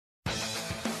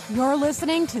You're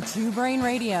listening to Two Brain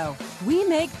Radio. We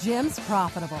make gyms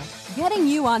profitable, getting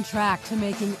you on track to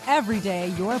making every day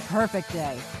your perfect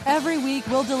day. Every week,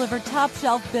 we'll deliver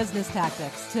top-shelf business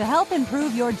tactics to help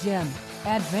improve your gym,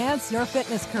 advance your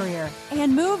fitness career,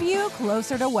 and move you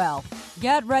closer to wealth.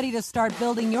 Get ready to start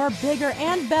building your bigger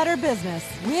and better business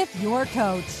with your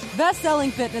coach,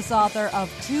 best-selling fitness author of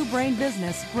Two Brain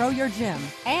Business, Grow Your Gym,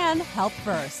 and Help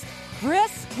First,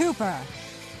 Chris Cooper.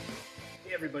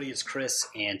 Hey everybody, it's Chris,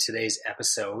 and today's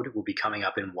episode will be coming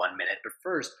up in 1 minute. But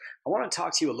first, I want to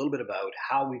talk to you a little bit about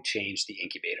how we've changed the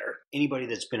incubator. Anybody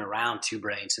that's been around Two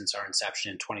Brain since our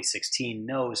inception in 2016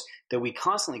 knows that we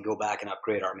constantly go back and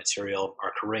upgrade our material,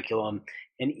 our curriculum,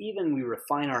 and even we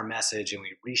refine our message and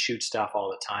we reshoot stuff all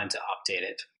the time to update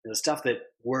it. The stuff that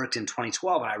worked in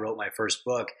 2012 when I wrote my first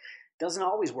book doesn't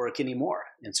always work anymore.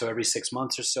 And so every 6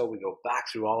 months or so, we go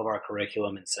back through all of our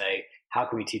curriculum and say, how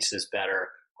can we teach this better?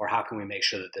 Or how can we make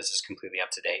sure that this is completely up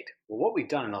to date? Well, what we've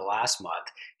done in the last month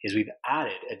is we've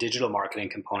added a digital marketing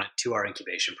component to our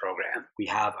incubation program. We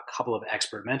have a couple of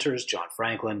expert mentors, John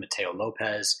Franklin, Mateo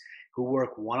Lopez, who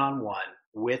work one-on-one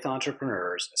with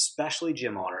entrepreneurs, especially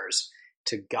gym owners,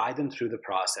 to guide them through the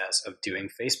process of doing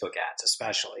Facebook ads,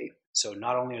 especially. So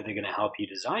not only are they going to help you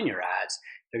design your ads,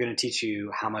 they're going to teach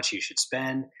you how much you should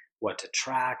spend, what to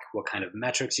track, what kind of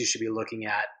metrics you should be looking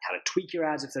at, how to tweak your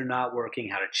ads if they're not working,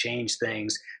 how to change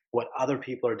things, what other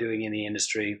people are doing in the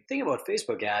industry. The thing about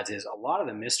Facebook ads is a lot of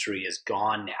the mystery is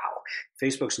gone now.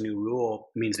 Facebook's new rule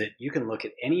means that you can look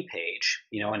at any page,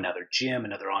 another gym,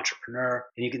 another entrepreneur,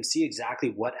 and you can see exactly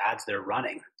what ads they're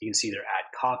running. You can see their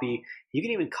ad copy. You can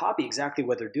even copy exactly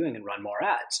what they're doing and run more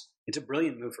ads. It's a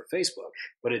brilliant move for Facebook,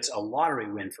 but it's a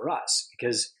lottery win for us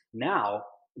because now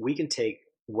we can take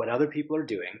what other people are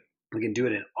doing. We can do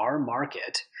it in our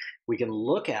market. We can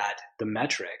look at the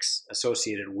metrics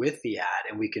associated with the ad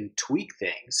and we can tweak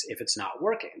things if it's not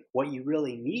working. What you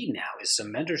really need now is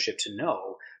some mentorship to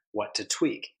know what to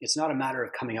tweak. It's not a matter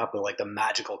of coming up with like the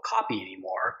magical copy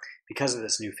anymore because of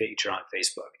this new feature on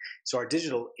Facebook. So our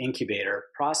digital incubator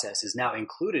process is now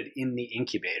included in the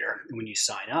incubator. When you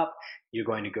sign up, you're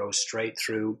going to go straight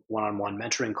through one-on-one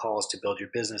mentoring calls to build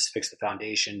your business, fix the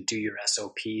foundation, do your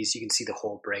SOPs. You can see the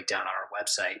whole breakdown on our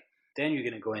website. Then you're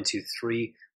going to go into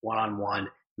 3 one-on-one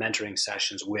mentoring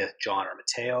sessions with John or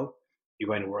Mateo. You're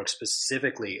going to work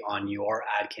specifically on your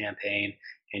ad campaign,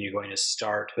 and you're going to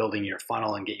start building your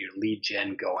funnel and get your lead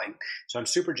gen going. So I'm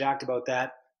super jacked about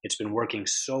that. It's been working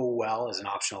so well as an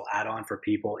optional add-on for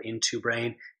people in Two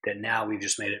Brain that now we've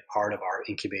just made it part of our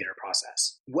incubator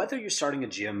process. Whether you're starting a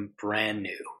gym brand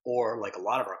new or like a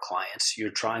lot of our clients,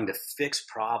 you're trying to fix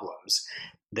problems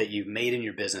that you've made in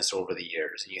your business over the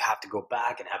years, and you have to go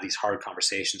back and have these hard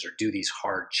conversations or do these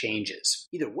hard changes.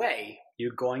 Either way,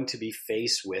 you're going to be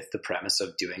faced with the premise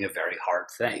of doing a very hard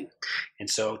thing. And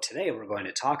so today we're going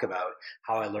to talk about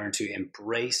how I learned to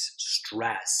embrace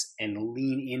stress and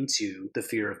lean into the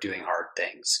fear of doing hard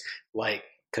things, like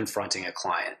confronting a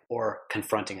client or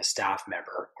confronting a staff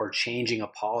member or changing a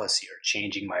policy or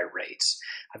changing my rates.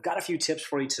 I've got a few tips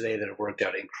for you today that have worked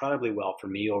out incredibly well for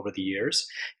me over the years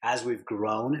as we've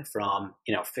grown from,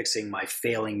 fixing my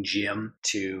failing gym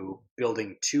to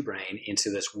building Two Brain into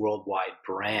this worldwide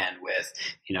brand with,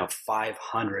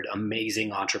 500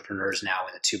 amazing entrepreneurs now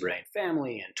in the Two Brain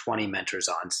family and 20 mentors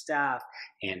on staff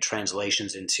and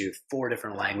translations into 4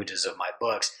 different languages of my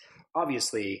books.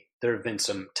 Obviously, there have been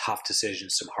some tough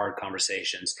decisions, some hard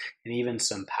conversations, and even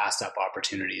some passed up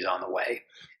opportunities on the way.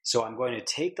 So I'm going to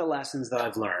take the lessons that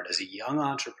I've learned as a young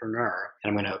entrepreneur, and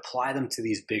I'm going to apply them to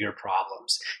these bigger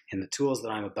problems. And the tools that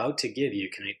I'm about to give you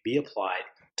can be applied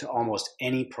to almost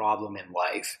any problem in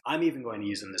life. I'm even going to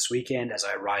use them this weekend as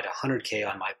I ride 100K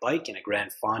on my bike in a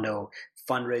Grand Fondo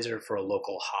fundraiser for a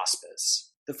local hospice.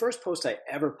 The first post I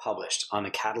ever published on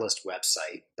the Catalyst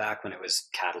website, back when it was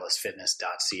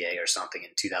catalystfitness.ca or something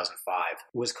in 2005,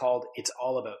 was called It's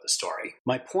All About the Story.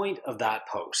 My point of that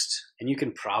post, and you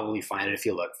can probably find it if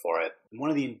you look for it, one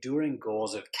of the enduring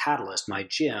goals of Catalyst, my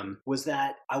gym, was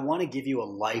that I want to give you a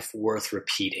life worth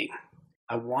repeating.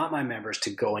 I want my members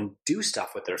to go and do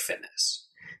stuff with their fitness.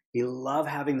 We love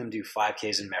having them do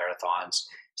 5Ks and marathons,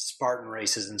 Spartan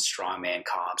races and strongman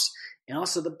comps, and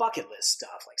also the bucket list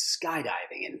stuff like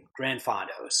skydiving and Grand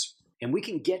Fondos. And we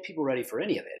can get people ready for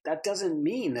any of it. That doesn't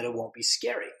mean that it won't be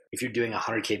scary. If you're doing a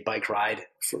 100K bike ride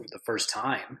for the first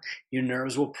time, your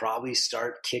nerves will probably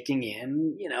start kicking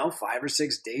in, 5 or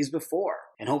 6 days before.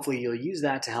 And hopefully you'll use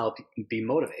that to help be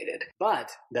motivated.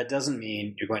 But that doesn't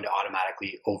mean you're going to automatically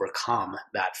likely overcome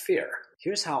that fear.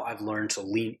 Here's how I've learned to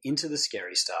lean into the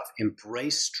scary stuff,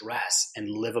 embrace stress, and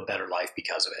live a better life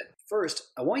because of it. First,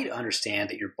 I want you to understand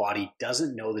that your body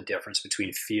doesn't know the difference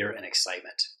between fear and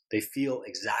excitement. They feel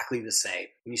exactly the same.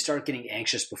 When you start getting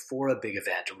anxious before a big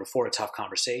event or before a tough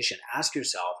conversation, ask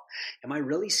yourself, am I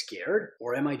really scared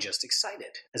or am I just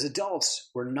excited? As adults,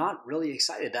 we're not really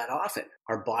excited that often.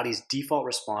 Our body's default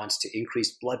response to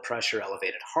increased blood pressure,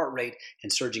 elevated heart rate,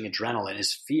 and surging adrenaline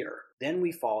is fear. Then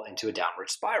we fall into a downward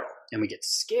spiral and we get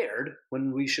scared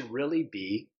when we should really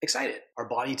be excited. Our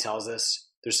body tells us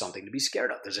there's something to be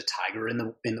scared of. There's a tiger in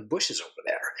the bushes over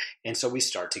there. And so we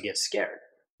start to get scared.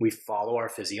 We follow our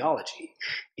physiology.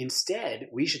 Instead,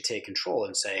 we should take control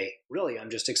and say, really,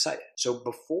 I'm just excited. So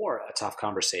before a tough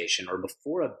conversation or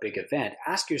before a big event,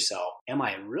 ask yourself, am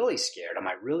I really scared? Am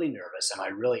I really nervous? Am I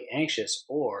really anxious?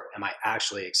 Or am I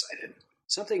actually excited?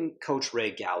 Something Coach Ray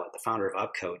Gallup, the founder of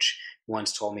UpCoach,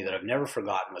 once told me that I've never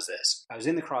forgotten was this. I was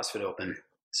in the CrossFit Open.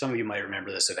 Some of you might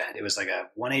remember this event. It was like a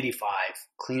 185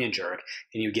 clean and jerk,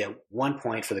 and you get 1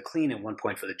 point for the clean and 1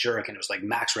 point for the jerk, and it was like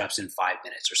max reps in 5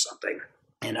 minutes or something.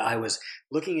 And I was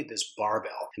looking at this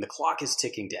barbell, and the clock is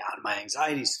ticking down. My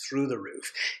anxiety's through the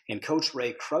roof. And Coach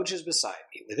Ray crouches beside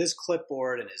me with his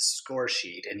clipboard and his score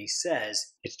sheet, and he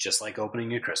says, it's just like opening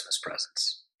your Christmas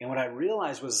presents. And what I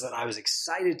realized was that I was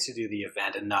excited to do the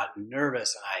event and not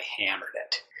nervous, and I hammered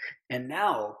it. And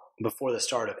now, before the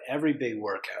start of every big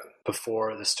workout,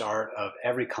 before the start of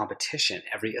every competition,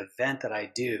 every event that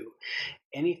I do,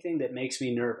 anything that makes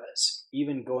me nervous,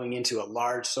 even going into a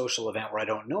large social event where I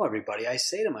don't know everybody, I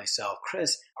say to myself,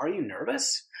 Chris, are you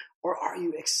nervous? Or are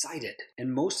you excited?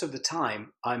 And most of the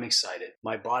time, I'm excited.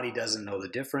 My body doesn't know the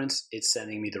difference. It's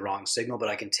sending me the wrong signal, but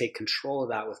I can take control of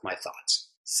that with my thoughts.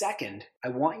 Second, I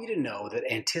want you to know that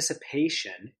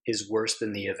anticipation is worse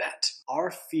than the event.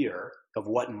 Our fear of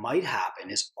what might happen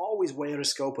is always way out of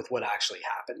scope with what actually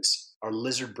happens. Our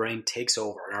lizard brain takes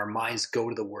over and our minds go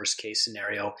to the worst case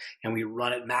scenario and we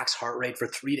run at max heart rate for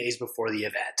 3 days before the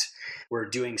event. We're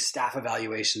doing staff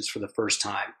evaluations for the first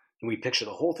time. And we picture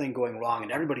the whole thing going wrong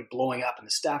and everybody blowing up and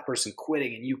the staff person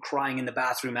quitting and you crying in the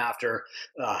bathroom after.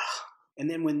 And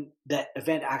then when that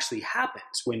event actually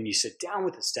happens, when you sit down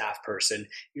with the staff person,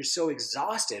 you're so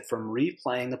exhausted from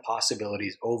replaying the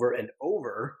possibilities over and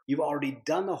over. You've already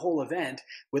done the whole event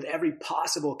with every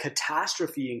possible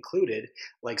catastrophe included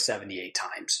like 78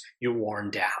 times. You're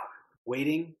worn down.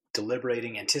 Waiting,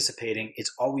 deliberating, anticipating,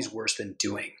 it's always worse than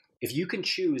doing. If you can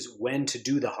choose when to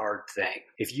do the hard thing,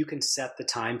 if you can set the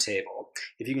timetable,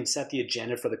 if you can set the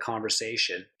agenda for the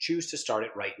conversation, choose to start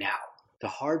it right now. The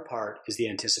hard part is the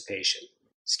anticipation.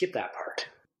 Skip that part.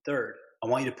 Third, I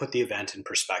want you to put the event in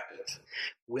perspective.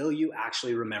 Will you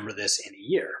actually remember this in a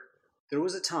year? There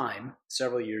was a time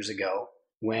several years ago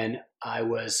when I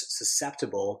was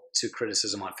susceptible to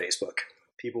criticism on Facebook.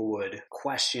 People would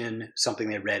question something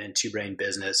they read in Two Brain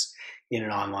Business in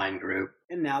an online group.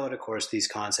 And now that, of course, these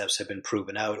concepts have been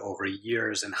proven out over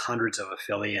years and hundreds of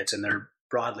affiliates and they're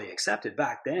broadly accepted,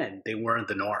 back then they weren't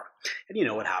the norm. And you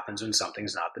know what happens when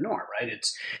something's not the norm, right?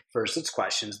 First it's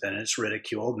questions, then it's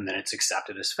ridiculed, and then it's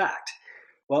accepted as fact.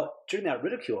 Well, during that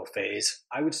ridicule phase,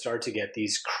 I would start to get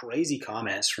these crazy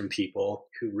comments from people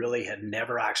who really had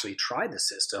never actually tried the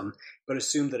system, but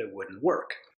assumed that it wouldn't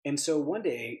work. And so one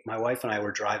day, my wife and I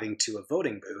were driving to a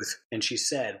voting booth, and she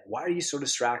said, why are you so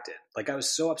distracted? Like, I was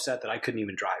so upset that I couldn't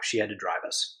even drive. She had to drive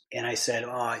us. And I said,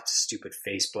 oh, it's stupid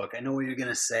Facebook. I know what you're going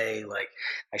to say. Like,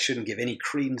 I shouldn't give any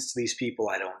credence to these people.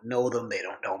 I don't know them. They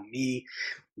don't know me.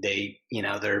 They,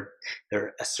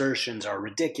 their assertions are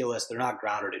ridiculous. They're not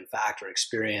grounded in fact or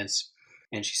experience.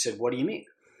 And she said, what do you mean?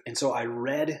 And so I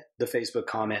read the Facebook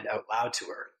comment out loud to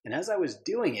her. And as I was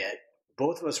doing it,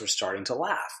 both of us were starting to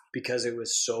laugh because it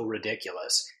was so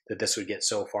ridiculous that this would get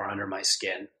so far under my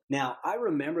skin. Now, I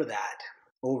remember that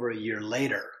over a year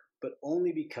later, but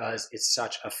only because it's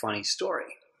such a funny story.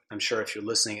 I'm sure if you're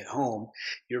listening at home,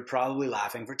 you're probably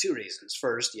laughing for two reasons.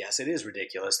 First, yes, it is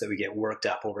ridiculous that we get worked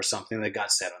up over something that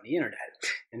got said on the internet.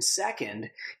 And second,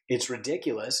 it's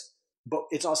ridiculous, but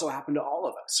it's also happened to all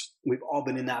of us. We've all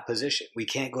been in that position. We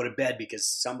can't go to bed because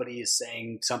somebody is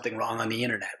saying something wrong on the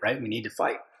internet, right? We need to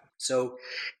fight. So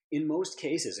in most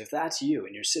cases, if that's you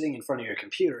and you're sitting in front of your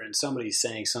computer and somebody's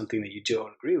saying something that you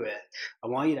don't agree with, I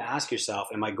want you to ask yourself,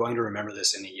 am I going to remember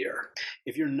this in a year?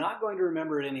 If you're not going to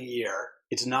remember it in a year,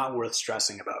 it's not worth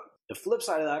stressing about. The flip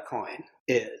side of that coin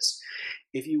is,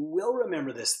 if you will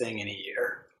remember this thing in a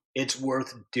year, it's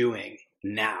worth doing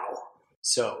now.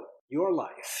 So your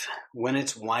life, when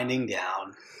it's winding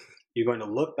down, you're going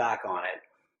to look back on it,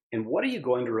 and what are you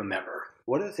going to remember?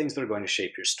 What are the things that are going to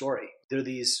shape your story? They're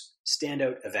these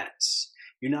standout events.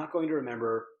 You're not going to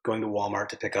remember going to Walmart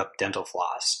to pick up dental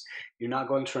floss. You're not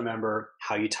going to remember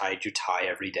how you tied your tie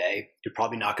every day. You're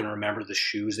probably not going to remember the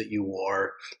shoes that you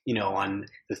wore, on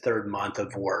the third month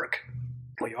of work.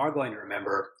 What you are going to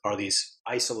remember are these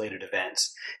isolated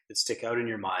events that stick out in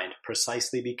your mind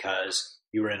precisely because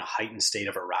you were in a heightened state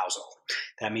of arousal.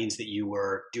 That means that you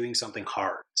were doing something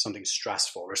hard, something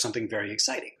stressful, or something very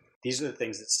exciting. These are the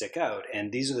things that stick out,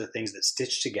 and these are the things that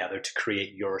stitch together to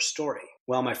create your story.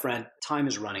 Well, my friend, time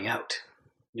is running out.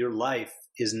 Your life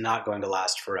is not going to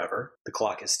last forever. The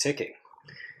clock is ticking.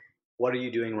 What are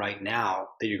you doing right now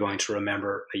that you're going to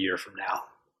remember a year from now?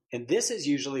 And this is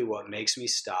usually what makes me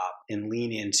stop and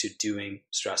lean into doing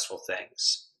stressful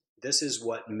things. This is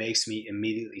what makes me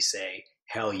immediately say,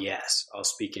 hell yes, I'll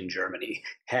speak in Germany.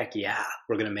 Heck yeah,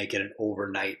 we're going to make it an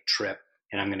overnight trip.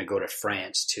 And I'm going to go to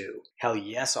France too. Hell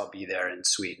yes, I'll be there in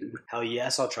Sweden. Hell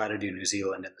yes, I'll try to do New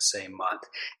Zealand in the same month.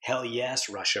 Hell yes,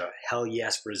 Russia. Hell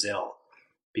yes, Brazil.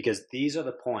 Because these are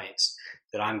the points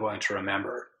that I'm going to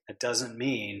remember. It doesn't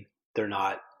mean they're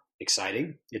not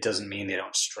exciting. It doesn't mean they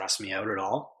don't stress me out at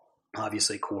all.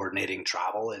 Obviously, coordinating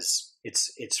travel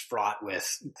it's fraught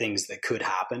with things that could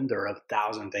happen. There are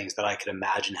 1,000 things that I could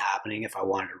imagine happening if I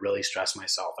wanted to really stress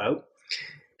myself out.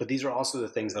 But these are also the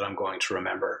things that I'm going to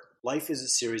remember. Life is a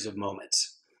series of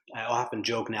moments. I often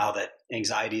joke now that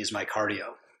anxiety is my cardio.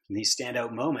 And these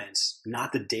standout moments,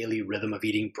 not the daily rhythm of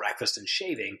eating breakfast and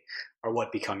shaving, are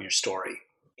what become your story.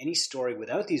 Any story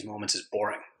without these moments is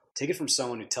boring. Take it from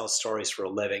someone who tells stories for a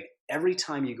living. Every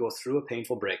time you go through a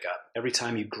painful breakup, every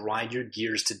time you grind your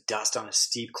gears to dust on a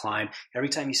steep climb, every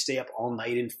time you stay up all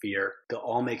night in fear, they'll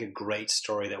all make a great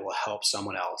story that will help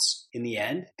someone else. In the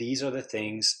end, these are the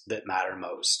things that matter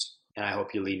most, and I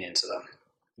hope you lean into them.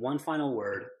 One final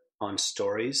word on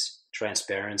stories,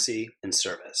 transparency, and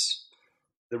service.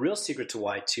 The real secret to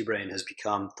why Two Brain has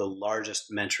become the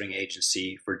largest mentoring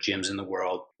agency for gyms in the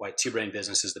world, why Two Brain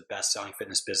Business is the best-selling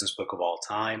fitness business book of all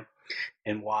time,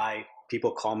 and why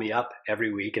people call me up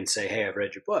every week and say, hey, I've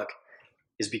read your book,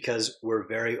 is because we're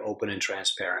very open and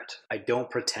transparent. I don't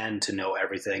pretend to know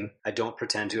everything. I don't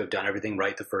pretend to have done everything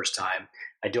right the first time.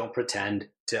 I don't pretend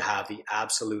to have the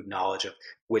absolute knowledge of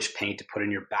which paint to put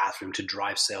in your bathroom to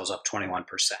drive sales up 21%.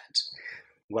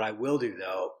 What I will do,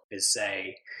 though, is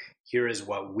say, here is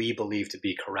what we believe to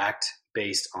be correct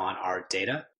based on our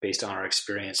data, based on our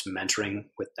experience mentoring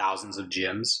with thousands of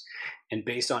gyms, and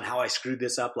based on how I screwed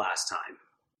this up last time.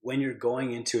 When you're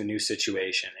going into a new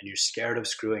situation and you're scared of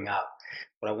screwing up,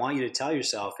 what I want you to tell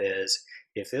yourself is,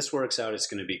 if this works out, it's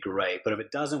going to be great. But if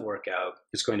it doesn't work out,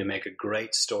 it's going to make a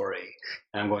great story,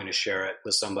 and I'm going to share it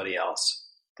with somebody else.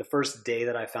 The first day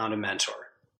that I found a mentor,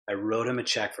 I wrote him a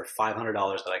check for $500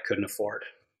 that I couldn't afford.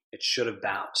 It should have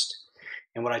bounced.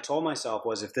 And what I told myself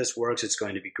was, if this works, it's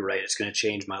going to be great. It's going to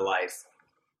change my life.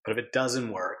 But if it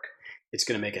doesn't work, it's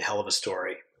going to make a hell of a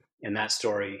story. And that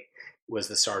story was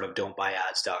the start of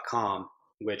don'tbuyads.com,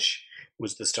 which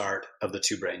was the start of the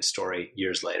Two Brain story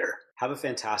years later. Have a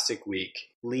fantastic week.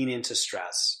 Lean into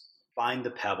stress. Find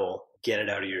the pebble. Get it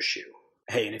out of your shoe.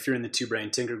 Hey, and if you're in the Two Brain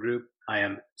Tinker group, I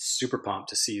am super pumped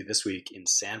to see you this week in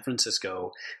San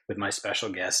Francisco with my special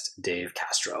guest, Dave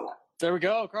Castro. There we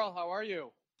go. Carl, how are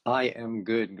you? I am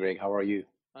good, Greg. How are you?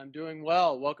 I'm doing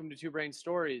well. Welcome to Two Brain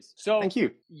Stories. So thank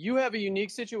you. You have a unique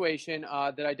situation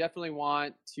that I definitely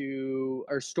want to,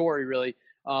 or story really,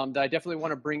 that I definitely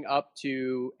want to bring up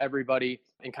to everybody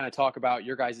and kind of talk about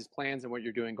your guys' plans and what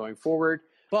you're doing going forward.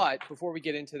 But before we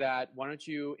get into that, why don't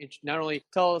you not only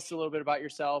tell us a little bit about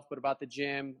yourself, but about the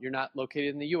gym. You're not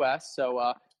located in the U.S.,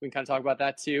 so we can kind of talk about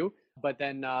that too. But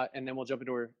then, and then we'll jump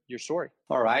into your story.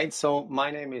 All right. So my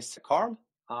name is Carl.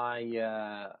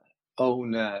 I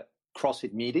own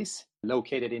CrossFit Midis,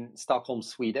 located in Stockholm,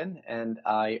 Sweden, and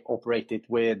I operate it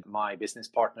with my business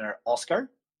partner,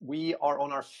 Oscar. We are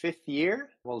on our 5th year.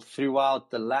 Well,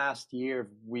 throughout the last year,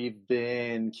 we've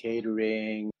been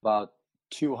catering about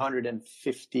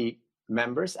 250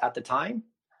 members at the time.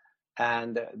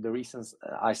 And the reasons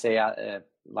I say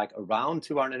like around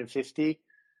 250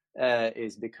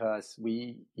 is because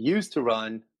we used to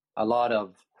run a lot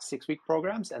of 6-week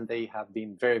programs, and they have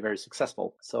been very, very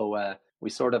successful. So we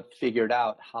sort of figured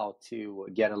out how to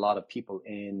get a lot of people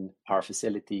in our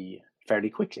facility fairly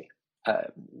quickly.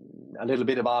 A little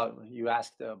bit about, you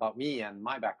asked about me and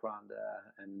my background.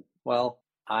 And well,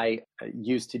 I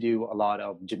used to do a lot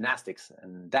of gymnastics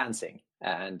and dancing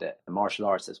and martial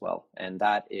arts as well. And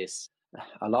that is,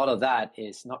 a lot of that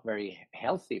is not very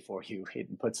healthy for you.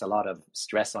 It puts a lot of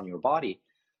stress on your body.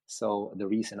 So the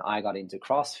reason I got into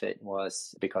CrossFit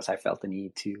was because I felt the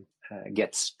need to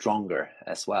get stronger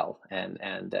as well, and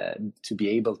to be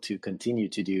able to continue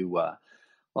to do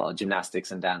well,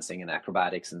 gymnastics and dancing and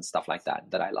acrobatics and stuff like that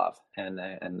I love. And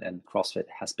CrossFit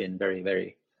has been very,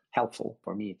 very helpful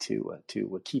for me to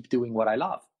keep doing what I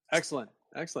love. Excellent.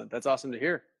 That's awesome to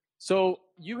hear. So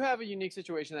you have a unique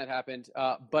situation that happened,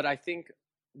 but I think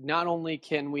not only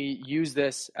can we use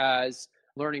this as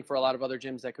learning for a lot of other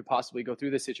gyms that could possibly go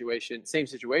through this same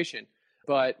situation,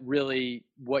 but really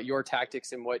what your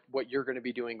tactics and what you're going to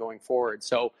be doing going forward.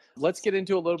 So let's get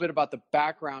into a little bit about the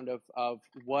background of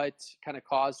what kind of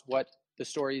caused what the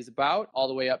story is about, all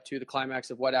the way up to the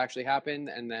climax of what actually happened,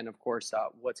 and then of course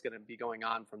what's going to be going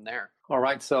on from there. All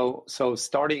right, so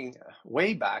starting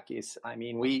way back is, I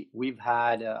mean, we've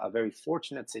had a very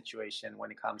fortunate situation when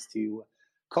it comes to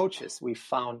coaches. We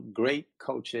found great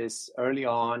coaches early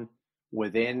on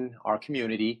within our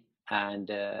community,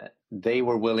 and they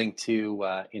were willing to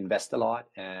invest a lot,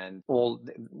 and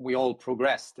we all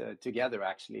progressed together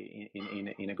actually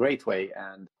in a great way,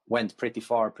 and went pretty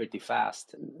far pretty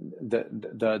fast.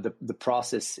 The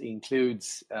process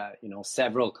includes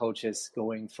several coaches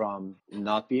going from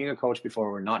not being a coach before,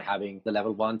 or not having the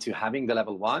level 1, to having the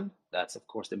level 1. That's of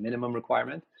course the minimum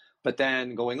requirement, but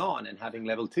then going on and having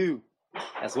level 2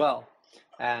 as well,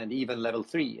 and even level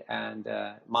 3. And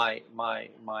my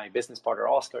business partner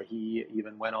Oscar, he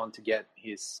even went on to get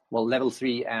his level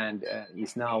 3, and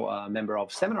he's now a member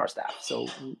of seminar staff. So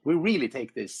we really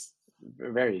take this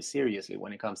very seriously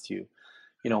when it comes to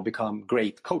become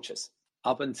great coaches.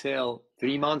 Up until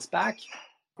 4 months back,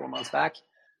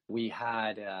 we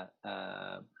had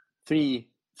 3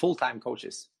 full-time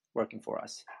coaches working for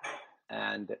us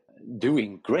and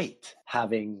doing great,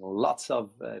 having lots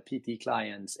of PT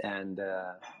clients, and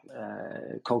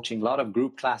coaching a lot of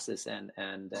group classes,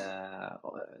 and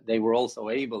they were also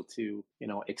able to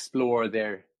explore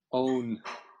their own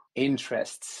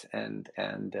interests and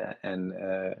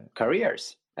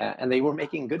careers, and they were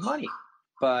making good money.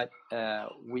 But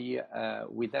we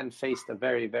then faced a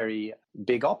very, very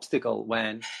big obstacle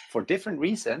when, for different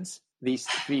reasons, these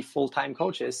 3 full-time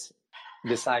coaches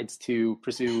decides to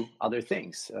pursue other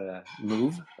things,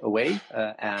 move away,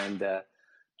 and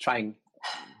trying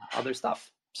other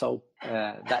stuff. So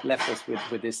that left us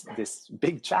with this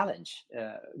big challenge,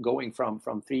 going from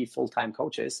 3 full-time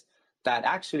coaches that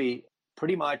actually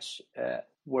pretty much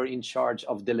were in charge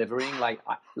of delivering like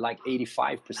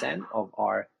 85% of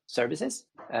our services,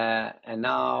 and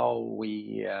now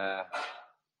we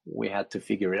had to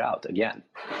figure it out again,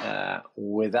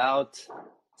 without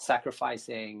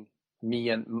sacrificing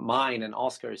mine and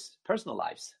Oscar's personal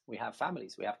lives. We have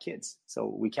families, we have kids, so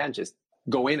we can't just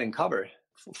go in and cover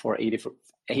for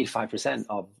 85%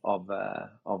 of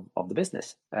the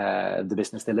business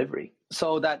delivery.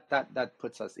 So that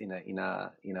puts us in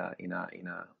a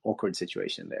awkward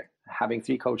situation there, having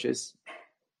 3 coaches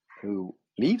who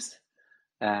leaves,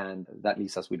 and that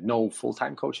leaves us with no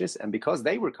full-time coaches. And because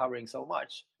they were covering so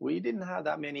much, we didn't have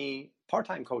that many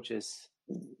part-time coaches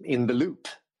in the loop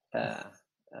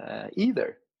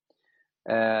either.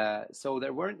 So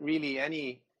there weren't really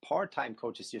any part-time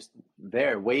coaches just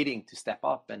there waiting to step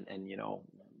up and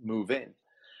move in.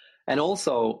 And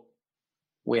also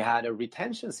we had a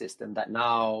retention system that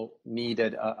now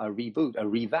needed a reboot, a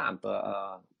revamp,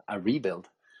 a rebuild.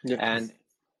 Yes. And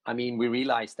I mean, we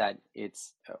realized that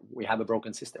we have a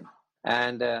broken system,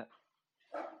 and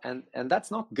that's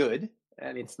not good,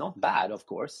 and it's not bad, of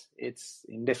course. It's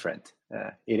indifferent.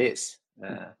 It is.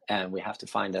 And we have to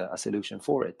find a solution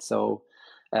for it. So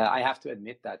I have to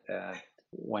admit that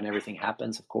when everything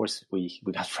happens, of course, we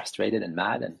got frustrated and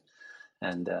mad,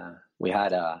 and we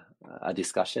had a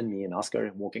discussion, me and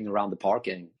Oscar, walking around the park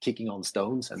and kicking on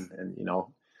stones, and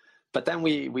but then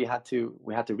we had to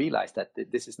realize that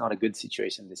this is not a good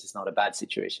situation, this is not a bad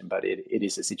situation, but it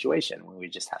is a situation where we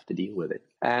just have to deal with it.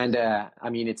 And I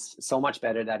mean, it's so much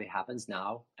better that it happens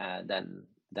now than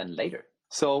later.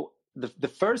 So the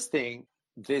first thing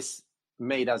this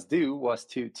made us do was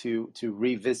to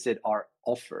revisit our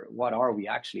offer. What are we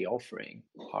actually offering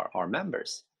our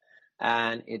members?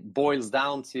 And it boils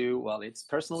down to, it's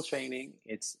personal training,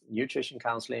 it's nutrition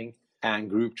counseling,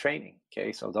 and group training.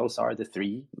 Okay, so those are the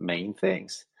 3 main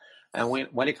things. And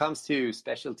when it comes to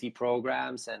specialty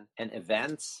programs and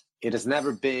events, it has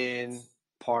never been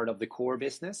part of the core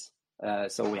business.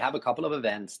 So we have a couple of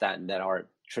events that are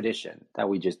tradition, that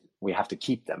we have to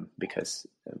keep them because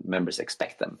members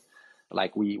expect them.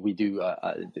 Like we do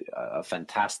a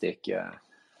fantastic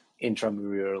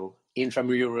intramural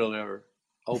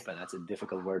open. That's a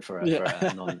difficult word for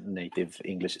a non-native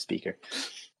English speaker.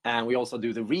 And we also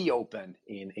do the reopen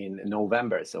in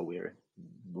November. So we're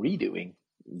redoing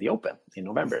the open in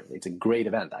November. It's a great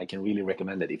event. I can really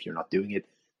recommend it if you're not doing it.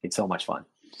 It's so much fun.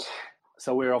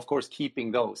 so we're of course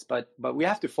keeping those, but we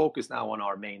have to focus now on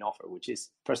our main offer, which is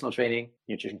personal training,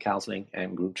 nutrition counseling,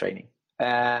 and group training.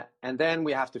 And then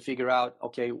we have to figure out,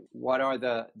 okay, what are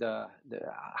the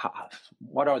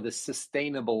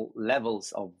sustainable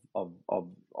levels of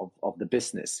the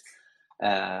business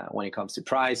when it comes to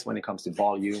price, when it comes to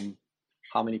volume,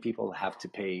 how many people have to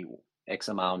pay X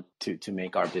amount to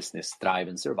make our business thrive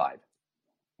and survive.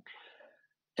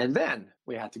 And then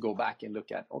we had to go back and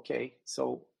look at, okay,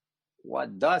 so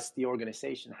what does the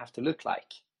organization have to look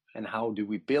like, and how do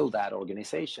we build that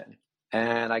organization?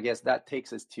 And I guess that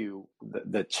takes us to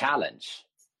the challenge.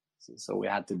 So we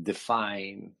had to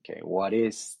define, okay, what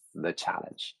is the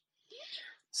challenge?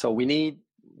 So we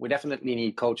definitely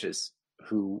need coaches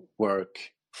who work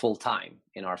full time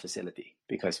in our facility,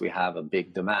 because we have a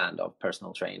big demand of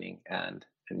personal training and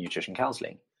nutrition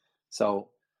counseling. So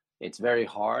it's very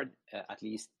hard, at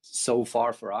least so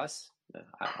far for us.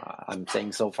 I'm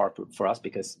saying so far for us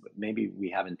because maybe we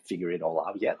haven't figured it all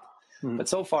out yet. But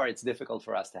so far, it's difficult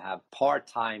for us to have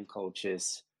part-time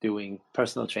coaches doing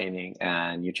personal training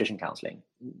and nutrition counseling.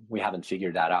 We haven't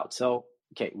figured that out. So,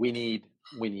 okay, we need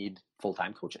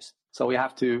full-time coaches. So we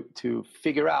have to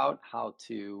figure out how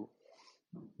to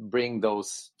bring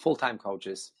those full-time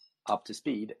coaches up to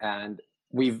speed. And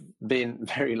we've been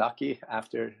very lucky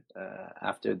after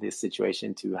this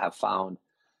situation to have found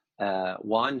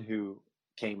one who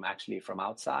came actually from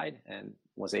outside and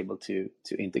was able to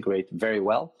integrate very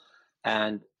well.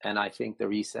 And I think the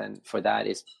reason for that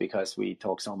is because we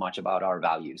talk so much about our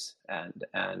values, and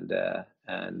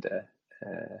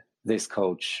this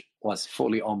coach was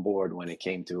fully on board when it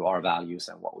came to our values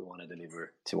and what we want to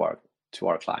deliver to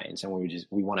our clients, and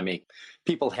we want to make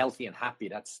people healthy and happy.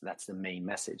 That's the main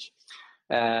message.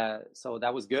 So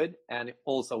that was good, and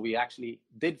also we actually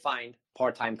did find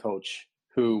part-time coach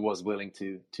who was willing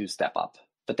to step up.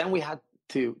 But then we had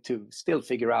to still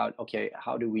figure out, okay,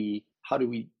 how do we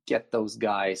get those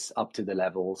guys up to the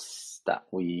levels that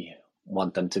we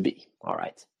want them to be? All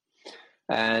right.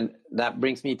 And that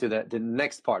brings me to the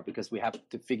next part, because we have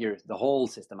to figure the whole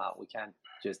system out. We can't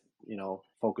just,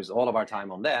 focus all of our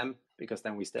time on them, because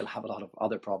then we still have a lot of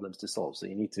other problems to solve. So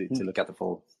you need to look at the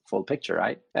full picture,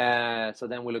 right? So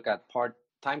then we look at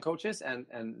part-time coaches,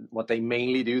 and what they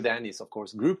mainly do then is, of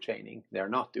course, group training. They're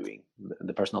not doing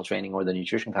the personal training or the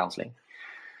nutrition counseling.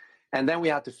 And then we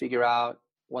have to figure out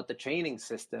what the training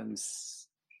systems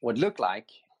would look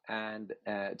like, and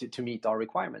to meet our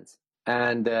requirements.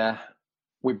 And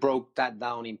we broke that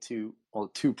down into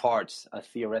two parts: a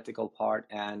theoretical part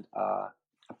and a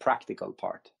practical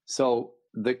part. So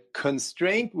the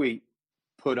constraint we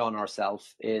put on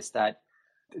ourselves is that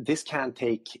this can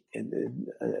take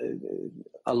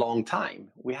a long time.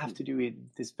 We have to do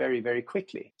this very, very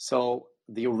quickly. So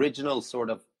the original sort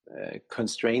of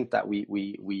constraint that we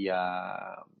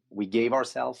gave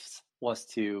ourselves was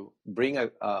to bring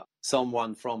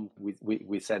someone from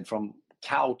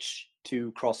couch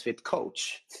to CrossFit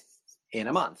coach in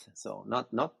a month. So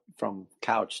not from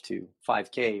couch to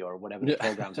 5K or whatever the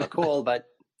programs are called, but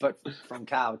from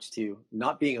couch to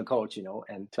not being a coach,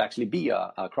 and to actually be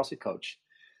a CrossFit coach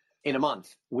in a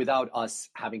month, without us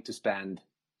having to spend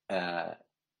 8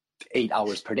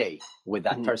 hours per day with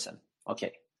that person.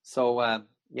 Okay, so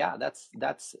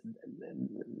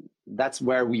that's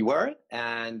where we were,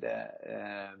 and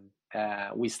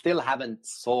we still haven't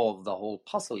solved the whole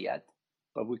puzzle yet,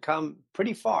 but we come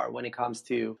pretty far when it comes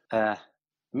to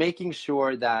making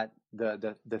sure that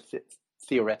the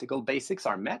theoretical basics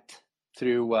are met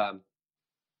through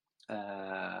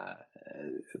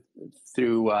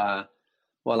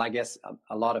well, I guess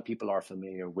a lot of people are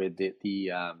familiar with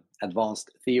the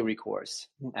advanced theory course,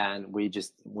 and we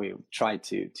try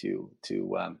to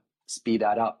speed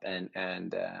that up.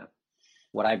 And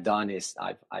what I've done is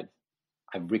I've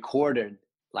recorded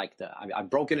I've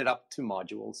broken it up to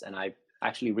modules, and I've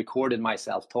actually recorded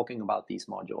myself talking about these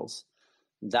modules.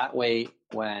 That way,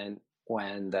 when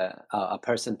a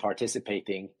person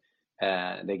participating,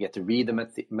 they get to read the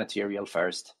material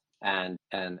first, and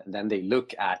then they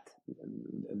look at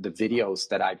the videos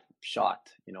that I've shot,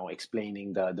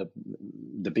 explaining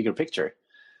the bigger picture.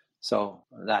 So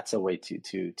that's a way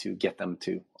to get them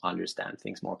to understand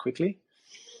things more quickly.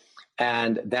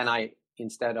 And then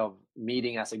instead of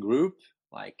meeting as a group,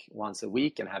 like once a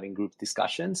week and having group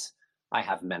discussions, I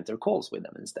have mentor calls with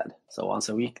them instead. So once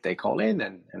a week they call in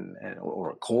and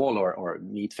or call or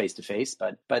meet face to face.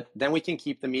 But then we can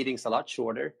keep the meetings a lot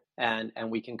shorter, and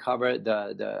we can cover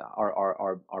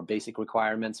our basic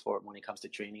requirements for when it comes to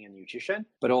training and nutrition,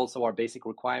 but also our basic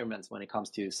requirements when it comes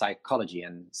to psychology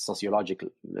and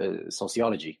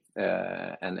sociology,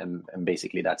 and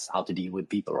basically that's how to deal with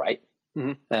people, right?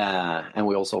 And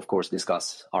we also, of course,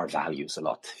 discuss our values a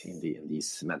lot in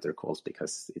these mentor calls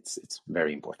because it's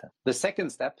very important. The second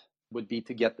step would be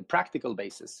to get the practical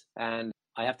basis. And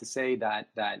I have to say that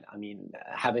I mean,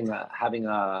 having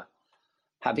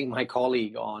my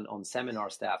colleague on seminar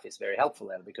staff is very helpful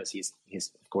there because he's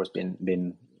of course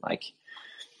been like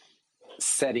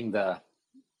setting the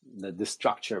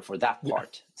structure for that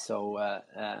part. So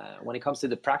when it comes to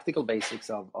the practical basics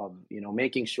of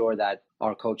making sure that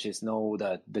our coaches know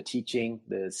the teaching,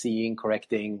 the seeing,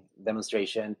 correcting,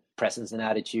 demonstration, presence and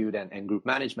attitude, and group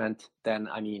management, then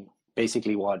I mean,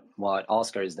 basically what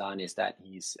Oscar has done is that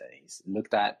he's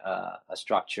looked at a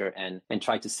structure and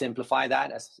tried to simplify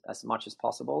that as much as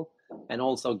possible, and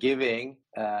also giving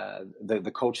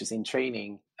the coaches in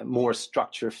training more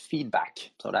structured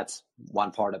feedback. So that's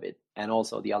one part of it. And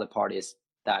also the other part is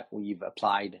that we've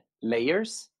applied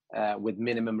layers with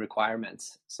minimum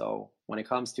requirements. So when it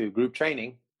comes to group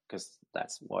training, because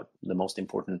that's what the most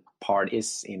important part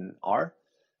is in our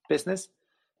business,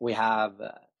 we have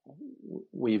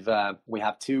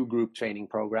two group training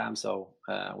programs. So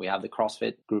we have the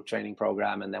CrossFit group training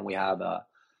program, and then we have a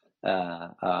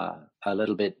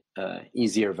little bit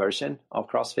easier version of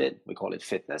CrossFit. We call it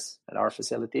Fitness at our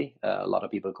facility. A lot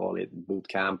of people call it Boot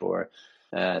Camp or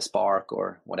Spark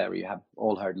or whatever. You have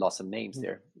all heard lots of names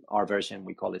there. Our version,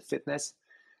 we call it Fitness.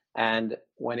 And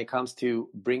when it comes to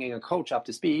bringing a coach up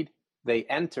to speed, they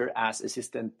enter as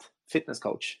assistant fitness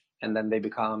coach, and then they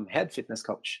become head fitness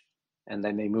coach. And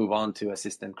then they move on to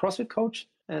assistant CrossFit coach,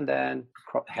 and then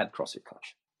head CrossFit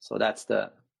coach. So that's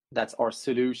our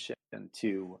solution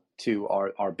to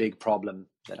our big problem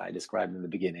that I described in the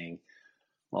beginning.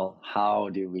 Well, how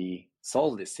do we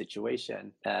solve this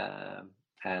situation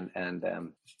and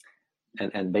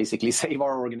basically save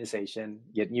our organization,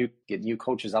 get new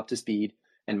coaches up to speed,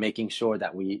 and making sure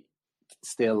that we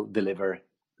still deliver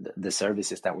the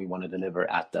services that we want to deliver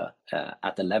at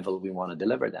the level we want to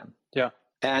deliver them. Yeah.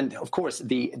 And of course,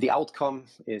 the outcome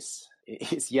is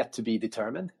yet to be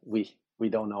determined. We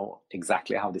don't know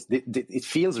exactly how this. It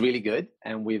feels really good,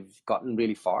 and we've gotten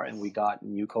really far, and we got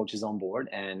new coaches on board,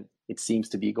 and it seems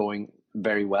to be going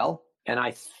very well. And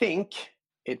I think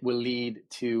it will lead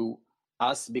to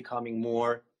us becoming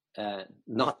more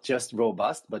not just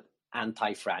robust, but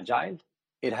anti-fragile.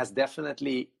 It has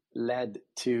definitely led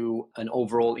to an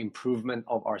overall improvement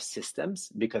of our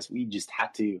systems because we just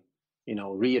had to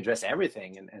readdress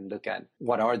everything and look at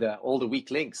what are all the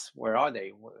weak links, where are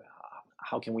they,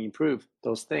 how can we improve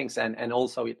those things, and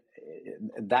also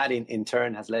that in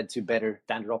turn has led to better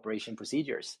standard operation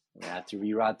procedures. We had to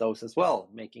rewrite those as well,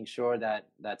 making sure that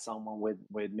someone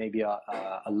with maybe a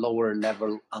lower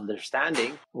level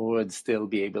understanding would still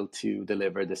be able to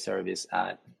deliver the service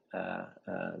at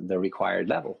the required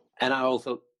level. And I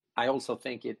also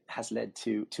think it has led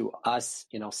to us,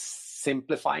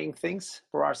 simplifying things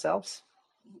for ourselves.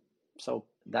 So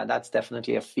that's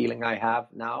definitely a feeling I have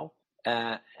now.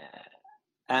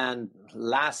 And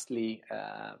lastly,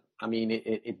 I mean,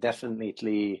 it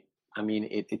definitely, I mean,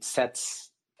 it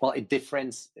sets, well, it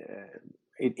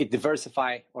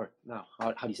diversify, or no,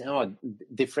 how do you say? No,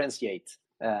 differentiate.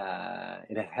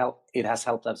 It has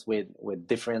helped us with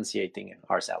differentiating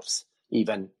ourselves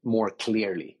even more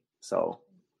clearly. So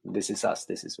this is us.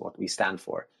 This is what we stand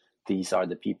for. These are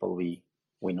the people we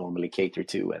normally cater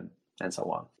to, and so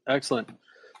on. Excellent.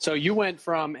 So you went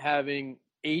from having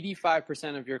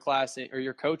 85% of your class or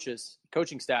your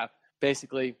coaching staff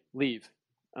basically leave.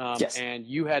 Yes. And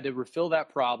you had to refill that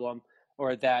problem,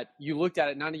 or that you looked at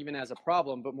it not even as a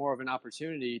problem, but more of an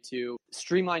opportunity to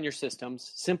streamline your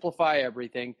systems, simplify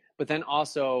everything, but then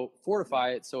also fortify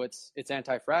it so it's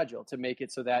anti-fragile, to make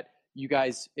it so that you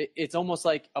guys, it's almost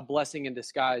like a blessing in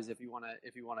disguise, if you want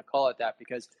to call it that,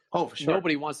 because for sure,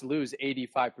 nobody wants to lose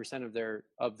 85%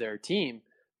 of their team,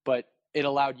 but it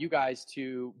allowed you guys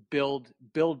to build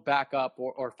back up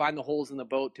or find the holes in the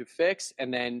boat to fix,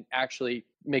 and then actually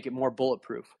make it more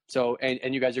bulletproof. So,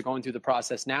 and you guys are going through the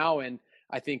process now, and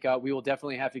I think we will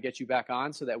definitely have to get you back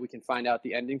on so that we can find out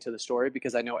the ending to the story,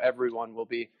 because I know everyone will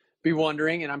be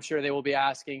wondering, and I'm sure they will be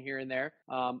asking here and there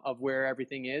of where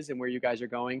everything is and where you guys are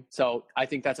going. So I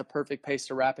think that's a perfect pace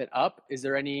to wrap it up. Is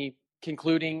there any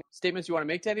concluding statements you want to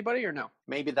make to anybody, or no?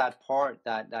 Maybe that part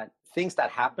that things that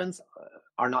happens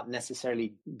are not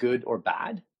necessarily good or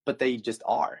bad, but they just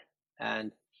are.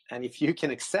 And if you can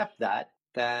accept that,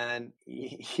 then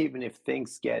even if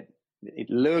things it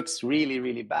looks really,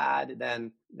 really bad,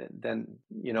 then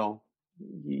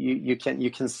you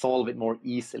can solve it more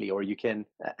easily, or you can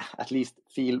at least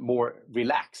feel more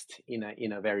relaxed in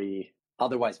a very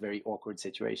otherwise very awkward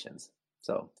situations.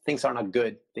 So things are not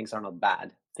good, things are not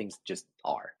bad, things just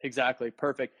are. Exactly.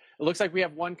 Perfect. It looks like we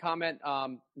have one comment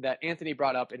that Anthony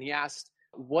brought up, and he asked,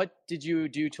 what did you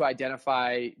do to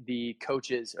identify the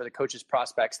coaches or the coaches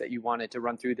prospects that you wanted to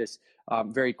run through this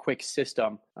very quick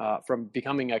system from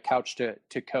becoming a couch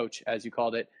to coach, as you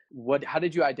called it? How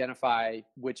did you identify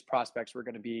which prospects were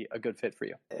going to be a good fit for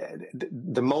you?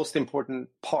 The most important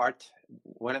part,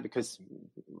 because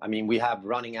I mean, we have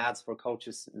running ads for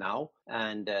coaches now,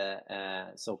 and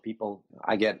so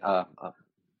I get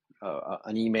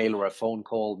an email or a phone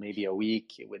call maybe a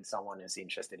week with someone who's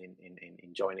interested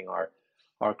in joining our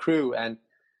crew. And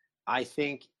I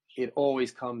think it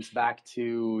always comes back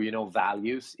to,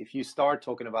 values. If you start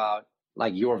talking about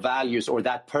like your values or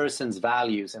that person's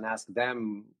values and ask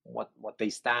them what they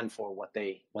stand for, what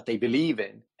they believe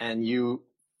in, and you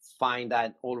find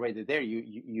that already there,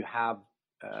 you have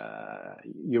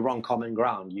you're on common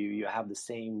ground, you have the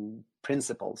same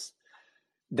principles,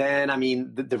 then I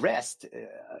mean the rest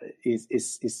is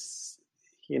it's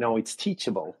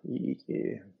teachable.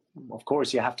 Of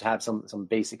course, you have to have some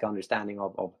basic understanding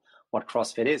of what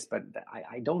CrossFit is, but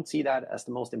I don't see that as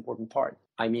the most important part.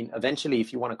 I mean, eventually,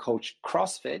 if you want to coach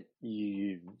CrossFit,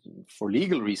 for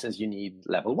legal reasons, you need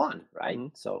level 1, right?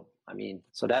 Mm-hmm. So, I mean,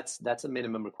 that's a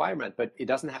minimum requirement, but it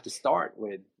doesn't have to start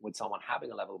with someone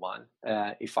having a level 1.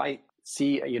 If I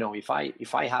see,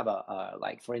 if I have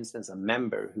like, for instance, a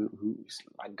member who's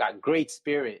got great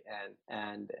spirit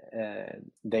and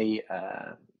they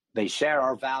share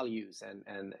our values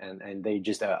and they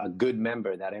just a good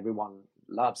member that everyone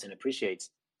loves and appreciates,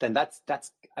 then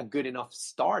that's a good enough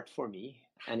start for me.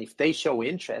 And if they show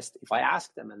interest, if I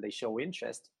ask them and they show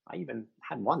interest, I even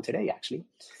had one today actually,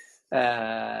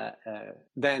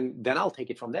 then I'll take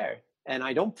it from there. And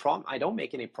I don't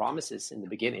make any promises in the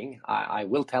beginning. I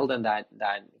will tell them that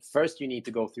first you need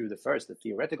to go through the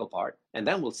theoretical part, and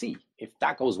then we'll see. If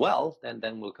that goes well,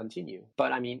 then we'll continue.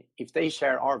 But I mean, if they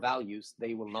share our values,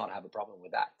 they will not have a problem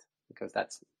with that, because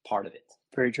that's part of it.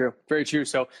 Very true. Very true.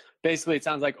 So basically, it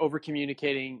sounds like over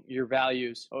communicating your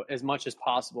values as much as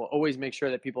possible. Always make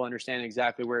sure that people understand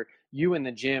exactly where you and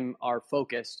the gym are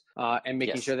focused, and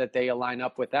making sure that they align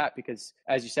up with that. Because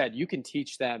as you said, you can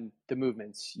teach them the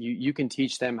movements. You can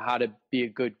teach them how to be a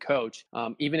good coach,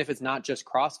 even if it's not just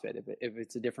CrossFit. If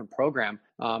it's a different program,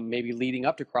 maybe leading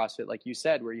up to CrossFit, like you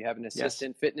said, where you have an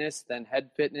assistant fitness, then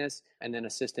head fitness, and then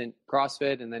assistant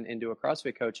CrossFit, and then into a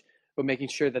CrossFit coach. But making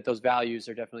sure that those values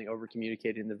are definitely over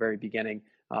communicated in the very beginning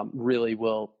really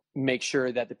will make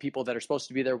sure that the people that are supposed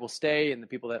to be there will stay, and the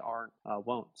people that aren't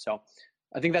won't. So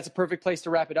I think that's a perfect place to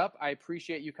wrap it up. I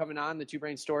appreciate you coming on the Two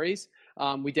Brain Stories.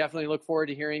 We definitely look forward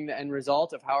to hearing the end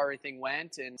result of how everything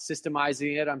went and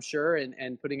systemizing it, I'm sure,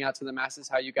 and putting out to the masses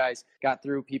how you guys got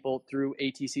people through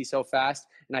ATC so fast.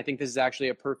 And I think this is actually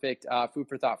a perfect Food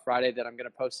for Thought Friday that I'm going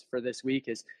to post for this week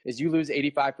is you lose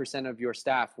 85% of your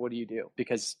staff. What do you do?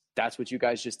 Because that's what you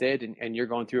guys just did, and you're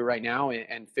going through it right now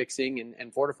and fixing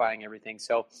and fortifying everything.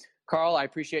 So Carl, I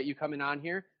appreciate you coming on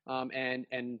here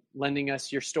and lending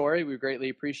us your story. We greatly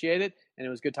appreciate it. And it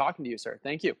was good talking to you, sir.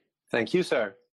 Thank you. Thank you, sir.